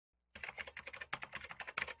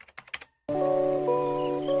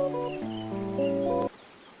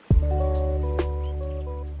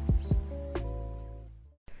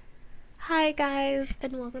Hi guys,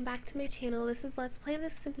 and welcome back to my channel. This is Let's Play The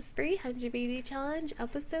Sims 300 Baby Challenge,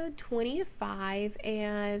 episode 25,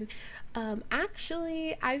 and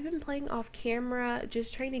actually, I've been playing off camera,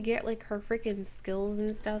 just trying to get like her freaking skills and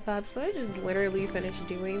stuff up, so I just literally finished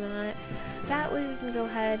doing that. That way we can go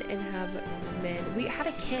ahead and have Min. We had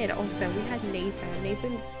a kid also, we had Nathan.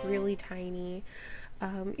 Nathan's really tiny.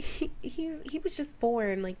 He was just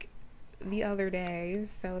born like the other day,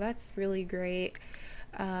 so that's really great.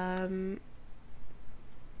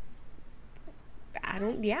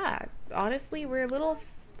 Yeah, honestly, we're a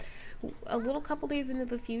little couple days into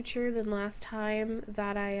the future than last time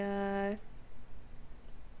that I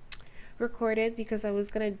recorded, because I was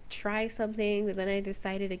gonna try something, but then I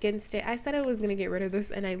decided against it. I said I was gonna get rid of this,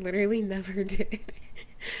 and I literally never did.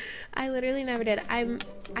 I literally never did. I'm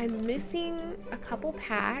missing a couple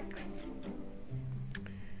packs.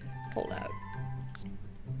 Hold up.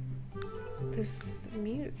 This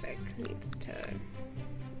music needs to...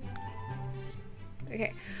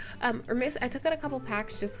 Okay, I took out a couple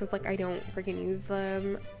packs just because, like, I don't freaking use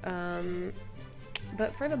them,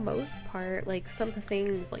 but for the most part, like, some of the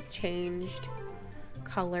things, like, changed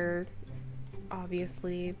color,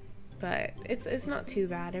 obviously, but it's not too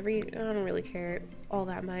bad. I don't really care all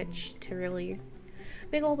that much to really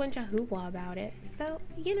make a whole bunch of hoopla about it, so,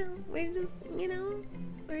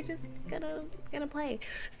 we're just gonna play.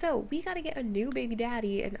 So we gotta get a new baby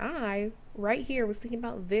daddy, and I right here was thinking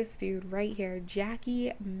about this dude right here,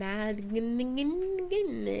 Jackie Mad.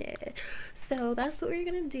 So that's what we're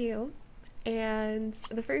gonna do. And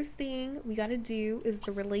the first thing we gotta do is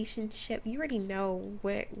the relationship. You already know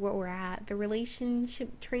what we're at. The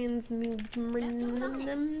relationship and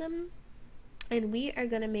we are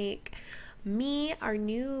gonna make me, our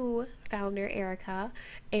new founder, Erica,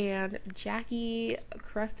 and Jackie,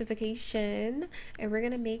 Crustification, and we're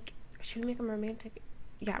gonna make, should we make them romantic?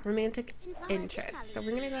 Yeah, romantic interest. So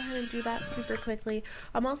we're gonna go ahead and do that super quickly.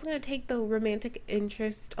 I'm also gonna take the romantic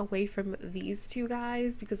interest away from these two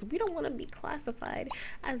guys because we don't want to be classified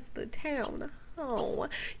as the town. Oh,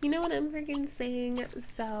 you know what I'm freaking saying?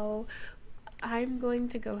 So I'm going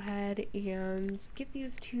to go ahead and get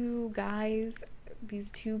these two guys, these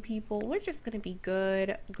two people. We're just gonna be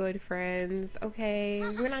good friends, okay?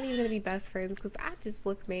 We're not even gonna be best friends because I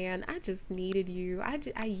just needed you.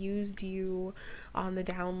 I used you on the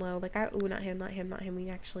down low. Like, not him. We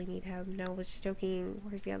actually need him. No, I was just joking.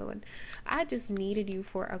 Where's the other one? I just needed you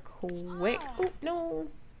for a quick, oh no,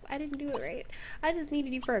 I didn't do it right. I just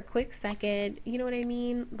needed you for a quick second. You know what I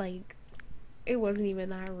mean? Like, it wasn't even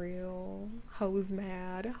that real. Hoes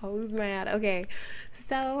mad. Okay,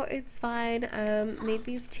 so it's fine. Made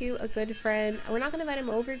these two a good friend. We're not gonna invite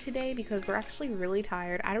him over today because we're actually really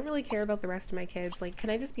tired. I don't really care about the rest of my kids. Like,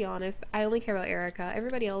 can I just be honest? I only care about Erica.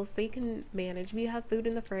 Everybody else, they can manage. We have food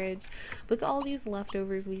in the fridge. Look at all these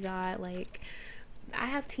leftovers we got. Like, I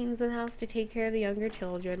have teens in the house to take care of the younger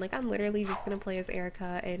children. Like, I'm literally just gonna play as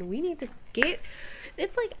Erica, and we need to get...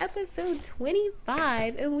 It's like episode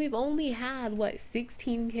 25, and we've only had, what,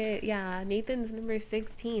 16 kids? Yeah, Nathan's number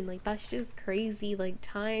 16. Like, that's just crazy. Like,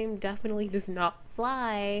 time definitely does not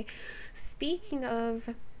fly. Speaking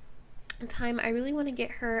of time, I really want to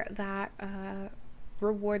get her that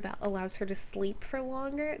reward that allows her to sleep for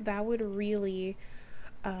longer. That would really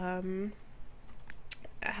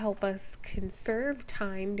help us conserve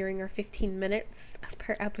time during our 15 minutes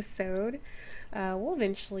per episode. We'll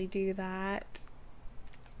eventually do that.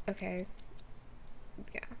 Okay.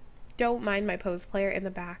 Yeah. Don't mind my pose player in the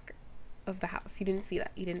back of the house. You didn't see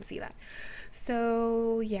that.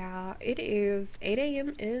 So, yeah, it is 8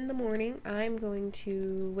 a.m. in the morning. I'm going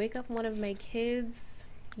to wake up one of my kids,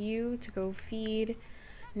 you, to go feed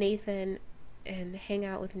Nathan and hang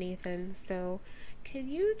out with Nathan. So, could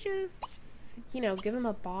you just, give him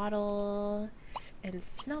a bottle and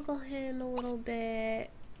snuggle him a little bit?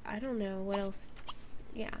 I don't know what else.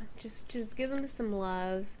 Yeah, just give him some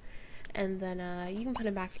love, and then you can put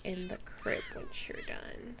him back in the crib once you're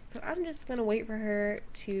done. So I'm just gonna wait for her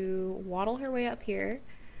to waddle her way up here.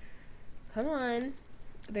 Come on,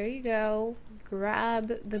 there you go.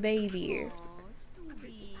 Grab the baby.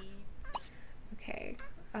 Okay.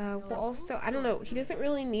 Well, also, I don't know, he doesn't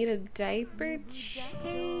really need a diaper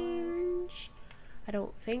change. I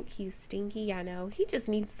don't think he's stinky. Yeah, no, he just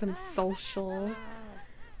needs some social.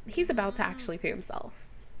 He's about to actually pee himself.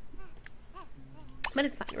 But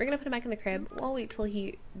it's fine. We're gonna put him back in the crib. We'll wait till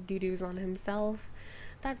he doo-doos on himself.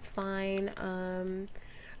 That's fine.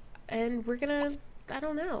 And we're gonna, I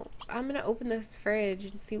don't know. I'm gonna open this fridge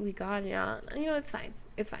and see what we got. Yeah, it's fine.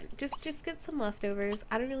 It's fine. Just get some leftovers.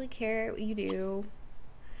 I don't really care what you do.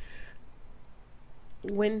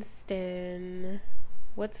 Winston.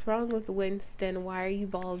 What's wrong with Winston? Why are you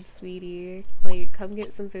bald, sweetie? Like, come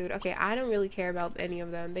get some food. Okay, I don't really care about any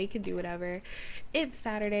of them. They can do whatever. It's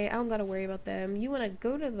Saturday. I don't gotta worry about them. You wanna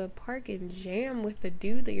go to the park and jam with the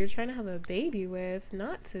dude that you're trying to have a baby with?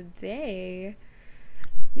 Not today.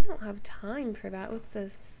 We don't have time for that. What's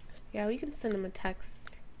this? Yeah, we can send him a text.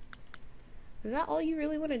 Is that all you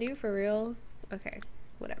really want to do for real? Okay,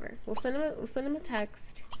 whatever. We'll send him a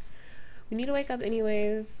text. We need to wake up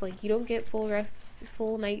anyways. Like, you don't get full rest,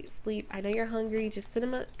 full night sleep. I know you're hungry. Just send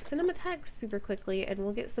him a text super quickly, and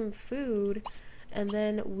we'll get some food, and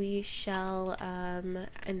then we shall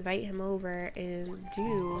invite him over and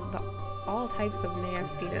do all types of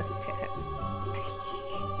nastiness to him.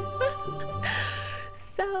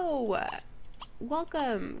 So,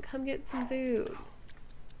 welcome. Come get some food.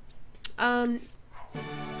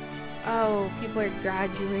 Oh, people are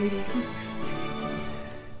graduating.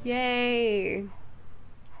 Yay.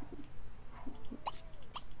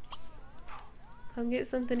 Come get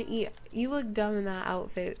something to eat. You look dumb in that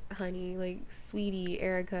outfit, honey. Like, sweetie,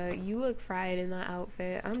 Erica, you look fried in that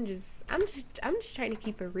outfit. I'm just trying to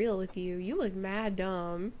keep it real with you. You look mad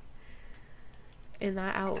dumb in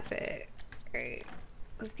that outfit. Alright.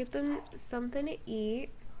 Let's get them something to eat.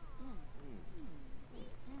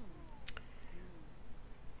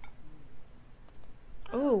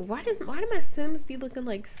 Oh, why do my Sims be looking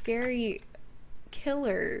like scary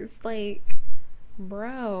killers? Like,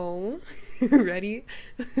 bro. Ready?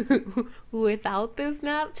 Without the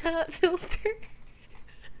Snapchat filter?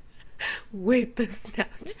 With the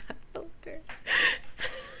Snapchat filter.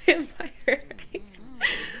 Am I right?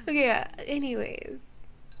 Okay, anyways.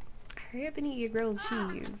 Hurry up and eat your grilled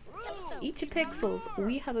cheese. Eat your pixels.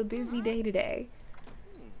 We have a busy day today.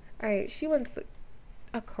 Alright, she wants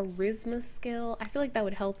a charisma skill. I feel like that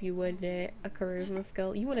would help you, wouldn't it? A charisma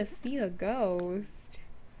skill. You want to see a ghost.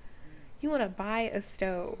 You want to buy a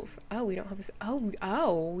stove. Oh, we don't have a...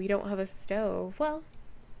 Oh, we don't have a stove. Well,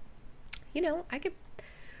 you know, I could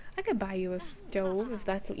buy you a stove if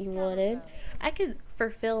that's what you wanted. I could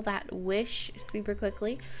fulfill that wish super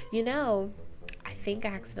quickly. You know, I think I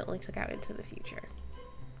accidentally took out Into the Future.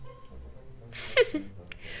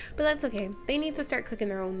 But that's okay. They need to start cooking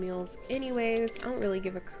their own meals anyways. I don't really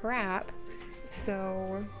give a crap.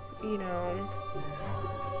 So, you know,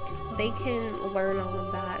 they can learn all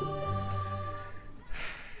of that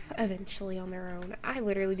eventually on their own. I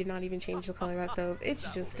literally did not even change the color of that stove. It's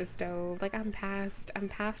just a stove. Like, I'm past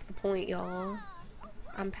the point, y'all.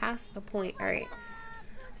 I'm past the point. Alright.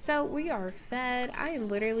 So, we are fed. I am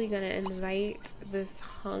literally gonna invite this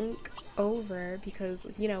hunk over because,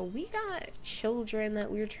 you know, we got children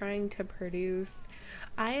that we're trying to produce.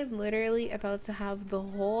 I am literally about to have the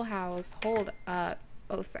whole house... Hold up.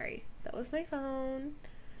 Oh, sorry. That was my phone.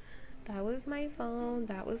 That was my phone.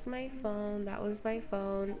 That was my phone. That was my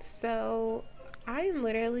phone. So, I am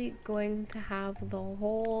literally going to have the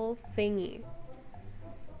whole thingy.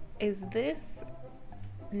 Is this...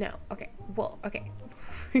 No. Okay. Well, okay.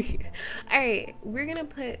 Alright, we're gonna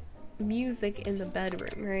put music in the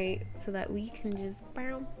bedroom, right? So that we can just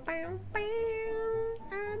bow, bow, bow,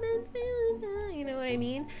 you know what I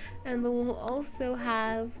mean? And then we'll also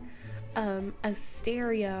have a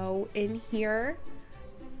stereo in here,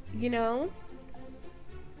 you know,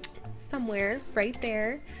 somewhere right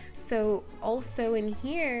there. So also in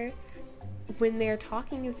here, when they're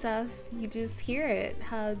talking and stuff, you just hear it.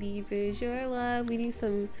 How deep is your love? We need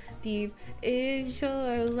some deep is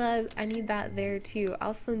your love. I need that there too. I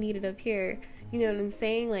also need it up here. You know what I'm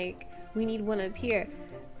saying? Like, we need one up here.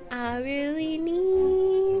 I really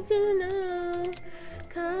need to know,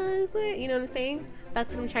 cause we're, you know what I'm saying?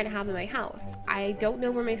 That's what I'm trying to have in my house. I don't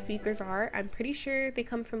know where my speakers are. I'm pretty sure they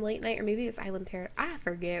come from Late Night, or maybe it's Island Parrot. I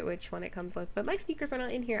forget which one it comes with, but my speakers are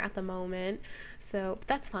not in here at the moment. So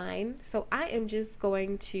that's fine. So I am just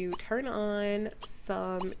going to turn on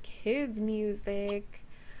some kids music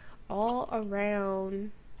all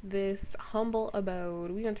around this humble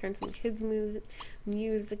abode. We're gonna turn some kids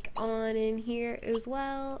music on in here as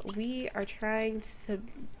well. We are trying to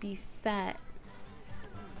be set.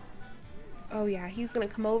 Oh yeah, he's gonna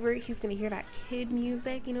come over, he's gonna hear that kid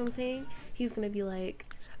music, you know what I'm saying? He's gonna be like,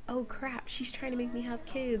 oh crap, she's trying to make me have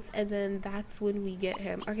kids, and then that's when we get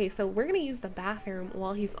him. Okay, so we're gonna use the bathroom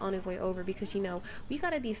while he's on his way over because, you know, we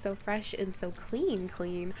gotta be so fresh and so clean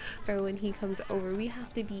for when he comes over. We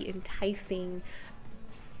have to be enticing.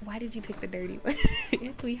 Why did you pick the dirty one?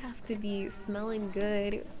 We have to be smelling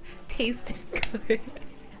good, tasting good.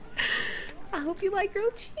 I hope you like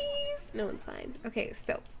grilled cheese. No, it's fine. Okay,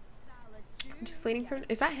 so I'm just waiting for...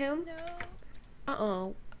 Is that him?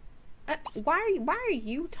 Uh-oh. Why are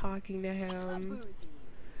you talking to him?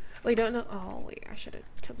 Wait, don't know. Oh, wait, I should have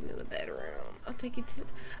took him to the bedroom. I'll take you to.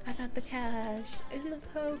 I got the cash in the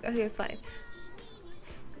coke. Okay, it's fine.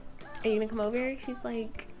 Are you gonna come over here? She's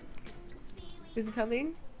like, is he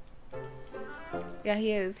coming? Yeah,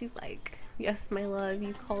 he is. He's like, yes, my love,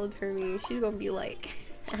 you called for me. She's gonna be like,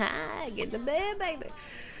 haha, get in the bed, baby.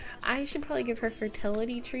 I should probably give her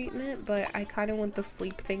fertility treatment, but I kind of want the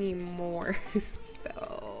sleep thingy more.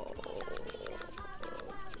 So,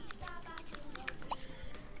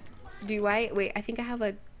 do I? Wait, I think I have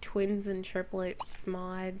a twins and triplets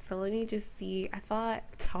mod. So let me just see. I thought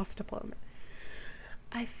toss diploma.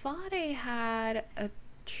 I thought I had a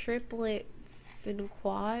triplets and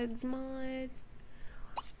quads mod,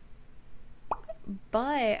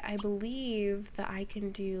 but I believe that I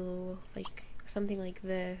can do like something like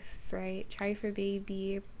this, right? Try for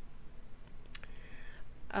baby,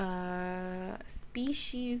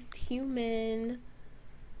 species human,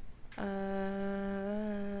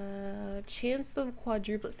 chance of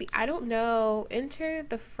quadruplet. See, I don't know. Enter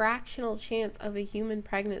the fractional chance of a human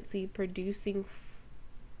pregnancy producing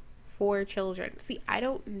 4 children. See, I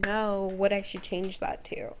don't know what I should change that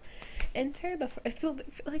to. Enter the, I feel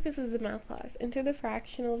like this is a math class. Enter the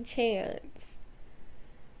fractional chance.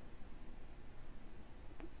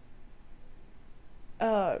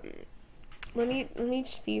 Let me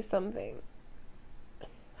see something.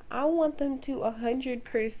 I want them to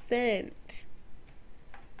 100%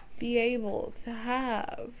 be able to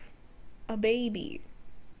have a baby.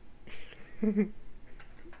 Can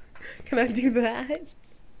I do that?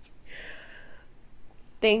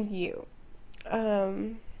 Thank you.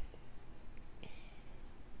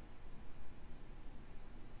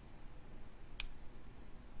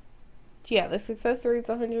 Yeah, the success rate's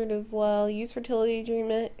 100 as well. Use fertility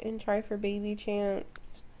treatment and try for baby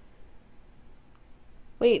chance.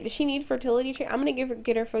 Wait, does she need fertility treatment? I'm gonna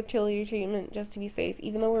get her fertility treatment just to be safe,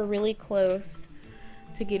 even though we're really close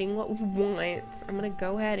to getting what we want. I'm gonna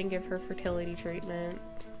go ahead and give her fertility treatment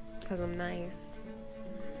because I'm nice.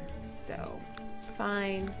 So,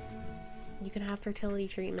 fine. You can have fertility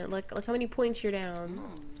treatment. Look how many points you're down.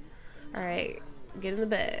 All right, get in the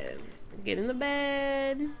bed. Get in the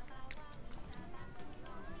bed.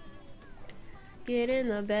 Get in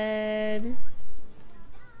the bed.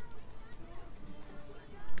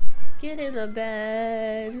 Get in the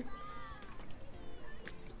bed.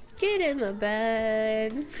 Get in the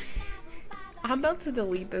bed. I'm about to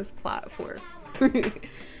delete this platform.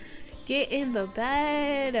 Get in the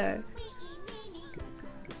bed.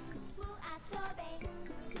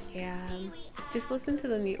 Yeah. Just listen to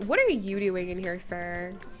the music. What are you doing in here,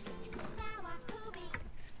 sir?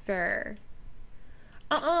 Sir.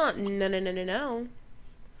 No, no, no, no, no.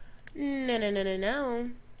 No, no, no, no, no.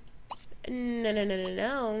 No, no, no, no,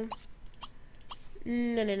 no.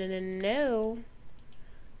 No, no, no, no, no.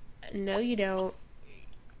 No, you don't.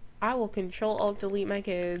 I will Control-Alt-Delete my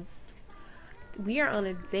kids. We are on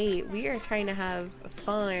a date. We are trying to have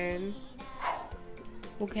fun.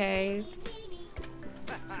 Okay.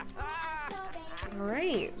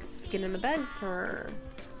 Alright. Get in the bed, sir.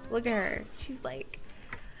 Look at her. She's like,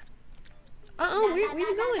 where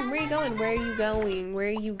you going? Where are you going? Where are you going? Where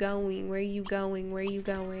are you going? Where are you going? Where are you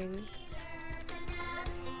going?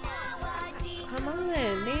 Come on,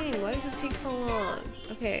 dang, why does this take so long?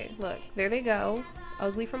 Okay, look, there they go.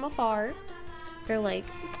 Ugly from afar. They're like,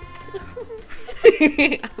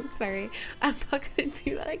 I'm sorry. I'm not gonna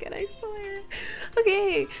do that again, I swear.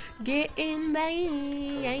 Okay, get in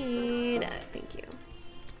bed. Thank you.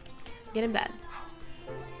 Get in bed.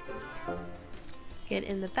 Get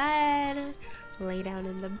in the bed. Lay down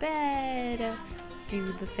in the bed. Do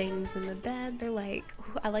the things in the bed. They're like,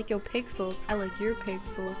 I like your pixels. I like your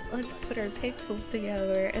pixels. Let's put our pixels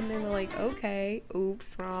together. And then they're like, okay. Oops,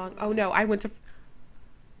 wrong. Oh no, I went to...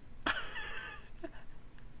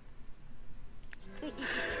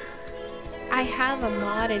 I have a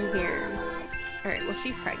mod in here. Alright, well,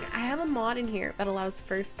 she's pregnant. I have a mod in here that allows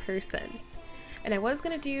first person. And I was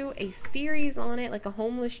going to do a series on it, like a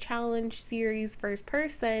homeless challenge series first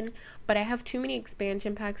person, but I have too many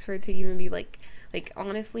expansion packs for it to even be like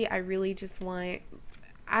honestly, I really just want,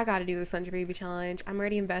 I gotta do the Sunshine Baby challenge. I'm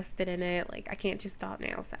already invested in it. Like, I can't just stop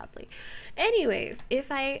now, sadly. Anyways,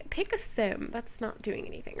 if I pick a sim that's not doing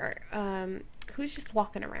anything, or who's just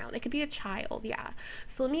walking around, it could be a child, yeah.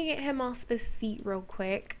 So let me get him off the seat real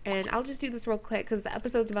quick, and I'll just do this real quick because the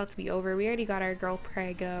episode's about to be over. We already got our girl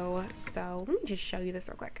Prego, so let me just show you this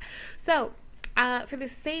real quick. So for the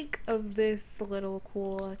sake of this little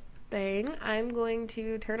cool thing, I'm going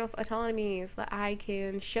to turn off autonomy so that I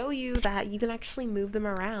can show you that you can actually move them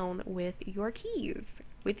around with your keys.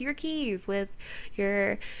 with your keys, with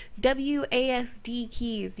your WASD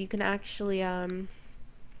keys, you can actually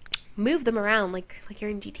move them around like you're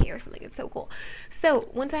in GTA or something. It's so cool. So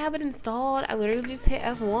once I have it installed, I literally just hit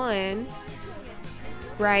F1,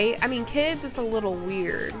 right? I mean, kids, it's a little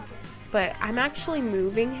weird, but I'm actually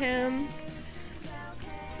moving him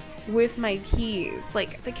with my keys.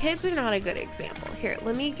 Like, the kids are not a good example. Here,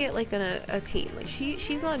 let me get like a teen. Like,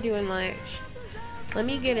 she's not doing much. Let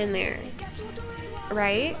me get in there,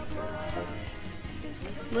 right?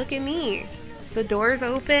 Look at me. The door's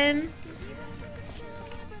open,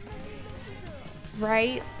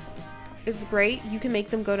 right? It's great. You can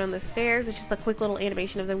make them go down the stairs. It's just a quick little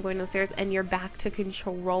animation of them going down the stairs, and you're back to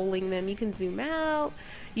controlling them. You can zoom out.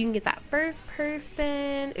 You can get that first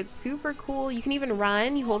person. It's super cool. You can even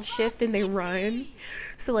run. You hold shift and they run.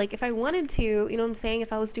 So like if I wanted to, you know what I'm saying?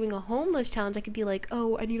 If I was doing a homeless challenge, I could be like,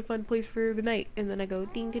 oh, I need a fun place for the night. And then I go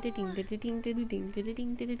ding, ding, ding, ding, ding, ding, ding, ding,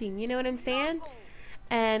 ding, ding, ding. You know what I'm saying?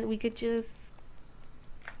 And we could just...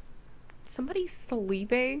 Somebody's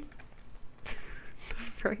sleeping.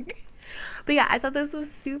 Frank. But yeah, I thought this was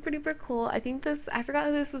super duper cool. I think this, I forgot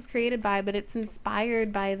who this was created by, but it's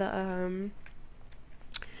inspired by the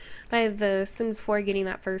Sims 4 getting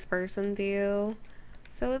that first person view.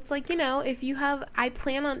 So it's like, you know, if you have, I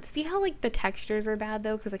plan on, see how like the textures are bad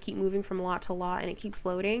though, because I keep moving from lot to lot and it keeps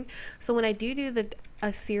loading. So when I do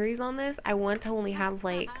a series on this, I want to only have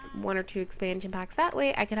like 1 or 2 expansion packs. That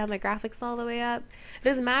way I can have my graphics all the way up. It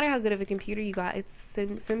doesn't matter how good of a computer you got. It's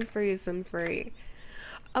Sims 3 is Sims 3.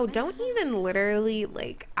 Oh, don't even literally,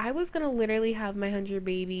 like, I was gonna literally have my 100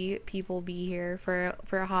 baby people be here for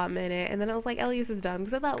a hot minute, and then I was like, Elias is dumb,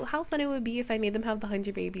 because I thought how fun it would be if I made them have the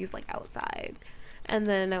 100 babies, like, outside. And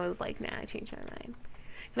then I was like, nah, I changed my mind.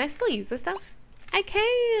 Can I still use this stuff? I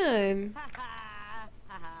can!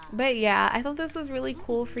 But yeah, I thought this was really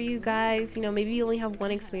cool for you guys. You know, maybe you only have 1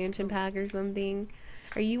 expansion pack or something,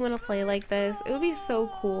 or you want to play like this. It would be so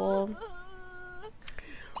cool.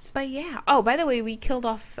 But yeah. Oh, by the way, we killed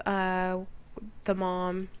off the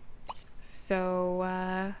mom. So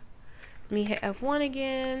let me hit F1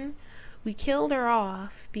 again. We killed her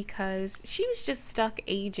off because she was just stuck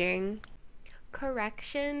aging.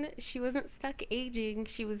 Correction, she wasn't stuck aging,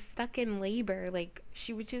 she was stuck in labor. Like,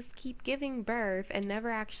 she would just keep giving birth and never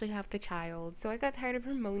actually have the child. So I got tired of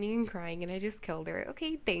her moaning and crying and I just killed her.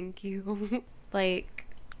 Okay, thank you. Like,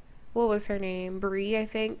 what was her name? Bree, I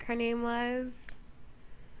think her name was.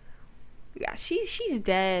 Yeah, she's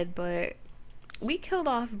dead, but we killed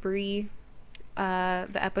off Bree.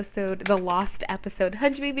 The lost episode,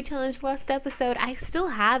 100 Baby Challenge lost episode. I still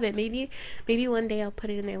have it. Maybe one day I'll put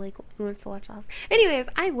it in there, like, who wants to watch Lost. Anyways,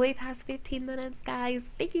 I'm way past 15 minutes, guys.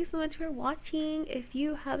 Thank you so much for watching. If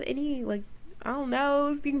you have any, like, I don't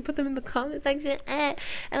know, so you can put them in the comment section. And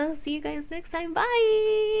I'll see you guys next time.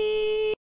 Bye!